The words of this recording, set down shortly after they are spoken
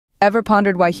Ever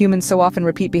pondered why humans so often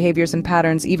repeat behaviors and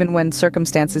patterns even when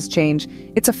circumstances change?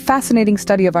 It's a fascinating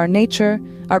study of our nature,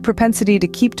 our propensity to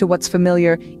keep to what's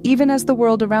familiar, even as the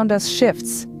world around us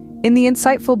shifts. In the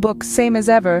insightful book Same as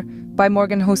Ever by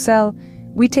Morgan Housel,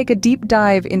 we take a deep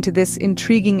dive into this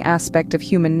intriguing aspect of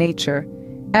human nature.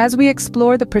 As we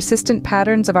explore the persistent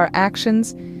patterns of our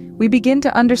actions, we begin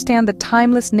to understand the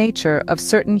timeless nature of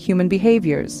certain human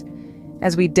behaviors.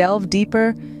 As we delve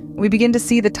deeper, we begin to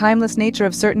see the timeless nature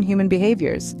of certain human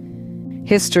behaviors.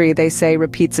 History, they say,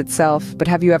 repeats itself, but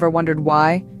have you ever wondered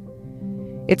why?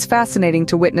 It's fascinating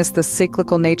to witness the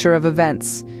cyclical nature of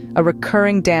events, a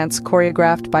recurring dance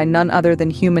choreographed by none other than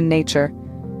human nature.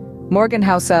 Morgan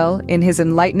Housel, in his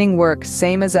enlightening work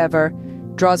Same as Ever,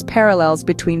 draws parallels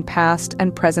between past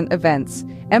and present events,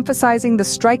 emphasizing the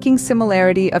striking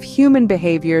similarity of human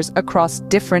behaviors across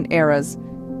different eras.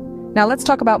 Now let's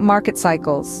talk about market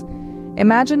cycles.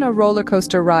 Imagine a roller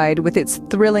coaster ride with its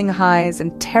thrilling highs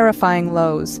and terrifying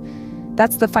lows.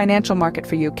 That's the financial market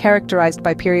for you, characterized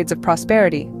by periods of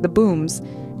prosperity, the booms,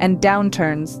 and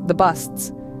downturns, the busts.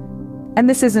 And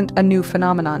this isn't a new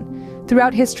phenomenon.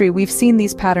 Throughout history, we've seen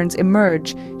these patterns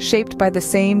emerge, shaped by the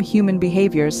same human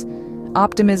behaviors: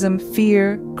 optimism,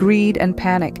 fear, greed, and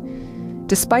panic.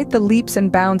 Despite the leaps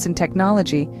and bounds in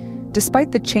technology,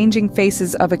 despite the changing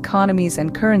faces of economies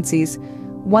and currencies,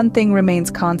 one thing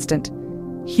remains constant: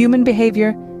 human behavior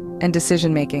and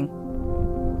decision-making.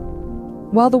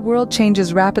 While the world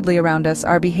changes rapidly around us,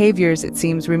 our behaviors, it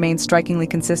seems, remain strikingly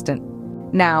consistent.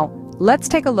 Now, let's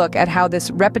take a look at how this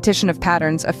repetition of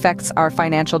patterns affects our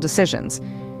financial decisions.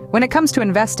 When it comes to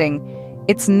investing,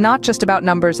 it's not just about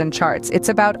numbers and charts. It's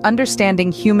about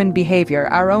understanding human behavior,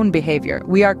 our own behavior.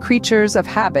 We are creatures of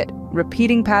habit,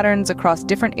 repeating patterns across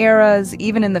different eras,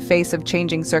 even in the face of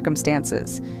changing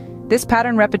circumstances. This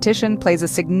pattern repetition plays a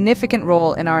significant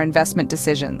role in our investment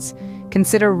decisions.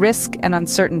 Consider risk and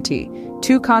uncertainty,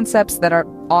 two concepts that are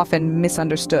often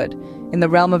misunderstood. In the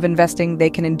realm of investing, they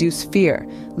can induce fear,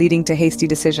 leading to hasty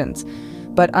decisions.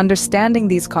 But understanding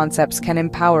these concepts can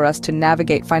empower us to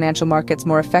navigate financial markets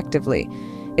more effectively.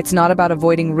 It's not about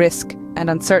avoiding risk and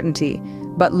uncertainty,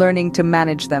 but learning to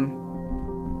manage them.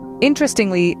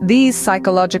 Interestingly, these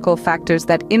psychological factors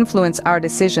that influence our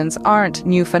decisions aren't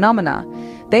new phenomena.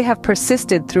 They have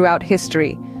persisted throughout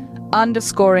history,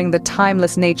 underscoring the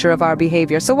timeless nature of our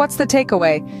behavior. So what's the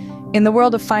takeaway? In the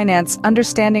world of finance,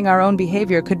 understanding our own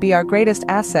behavior could be our greatest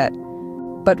asset.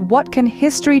 But what can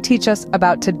history teach us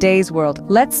about today's world?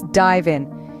 Let's dive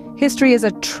in. History is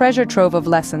a treasure trove of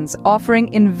lessons,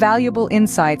 offering invaluable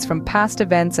insights from past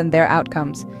events and their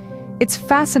outcomes. It's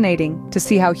fascinating to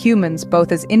see how humans,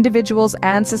 both as individuals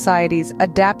and societies,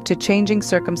 adapt to changing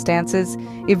circumstances,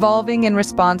 evolving in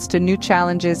response to new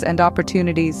challenges and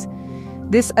opportunities.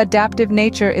 This adaptive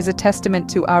nature is a testament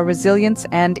to our resilience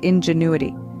and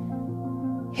ingenuity.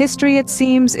 History, it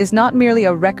seems, is not merely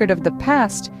a record of the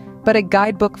past, but a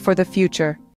guidebook for the future.